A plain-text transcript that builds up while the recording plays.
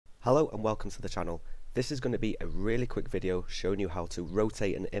Hello and welcome to the channel. This is going to be a really quick video showing you how to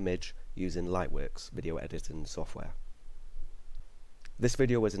rotate an image using Lightworks Video Editing Software. This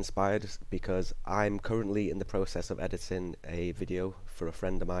video was inspired because I'm currently in the process of editing a video for a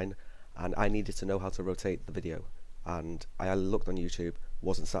friend of mine and I needed to know how to rotate the video, and I looked on YouTube,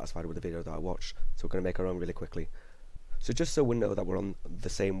 wasn't satisfied with the video that I watched, so we're going to make our own really quickly. So just so we know that we're on the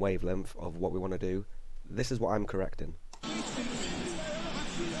same wavelength of what we want to do, this is what I'm correcting.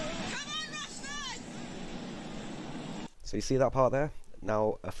 So you see that part there?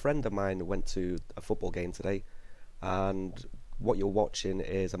 Now, a friend of mine went to a football game today, and what you're watching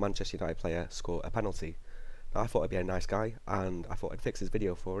is a Manchester United player score a penalty. Now, I thought I'd be a nice guy, and I thought I'd fix his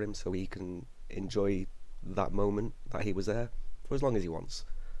video for him so he can enjoy that moment that he was there for as long as he wants.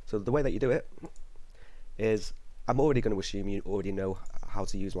 So the way that you do it is, I'm already going to assume you already know how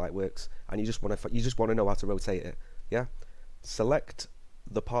to use Lightworks, and you just want to know how to rotate it. Yeah. Select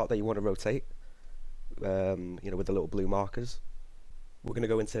the part that you want to rotate. With the little blue markers. We're going to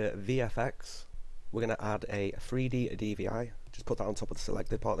go into VFX. We're going to add a 3D DVI. Just put that on top of the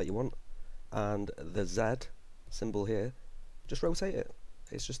selected part that you want, and the Z symbol here. Just rotate it.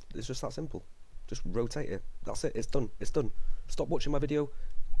 It's just that simple. Just rotate it. That's it. It's done. It's done. Stop watching my video.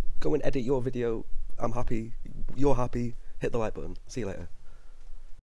 Go and edit your video. I'm happy. You're happy. Hit the like button. See you later.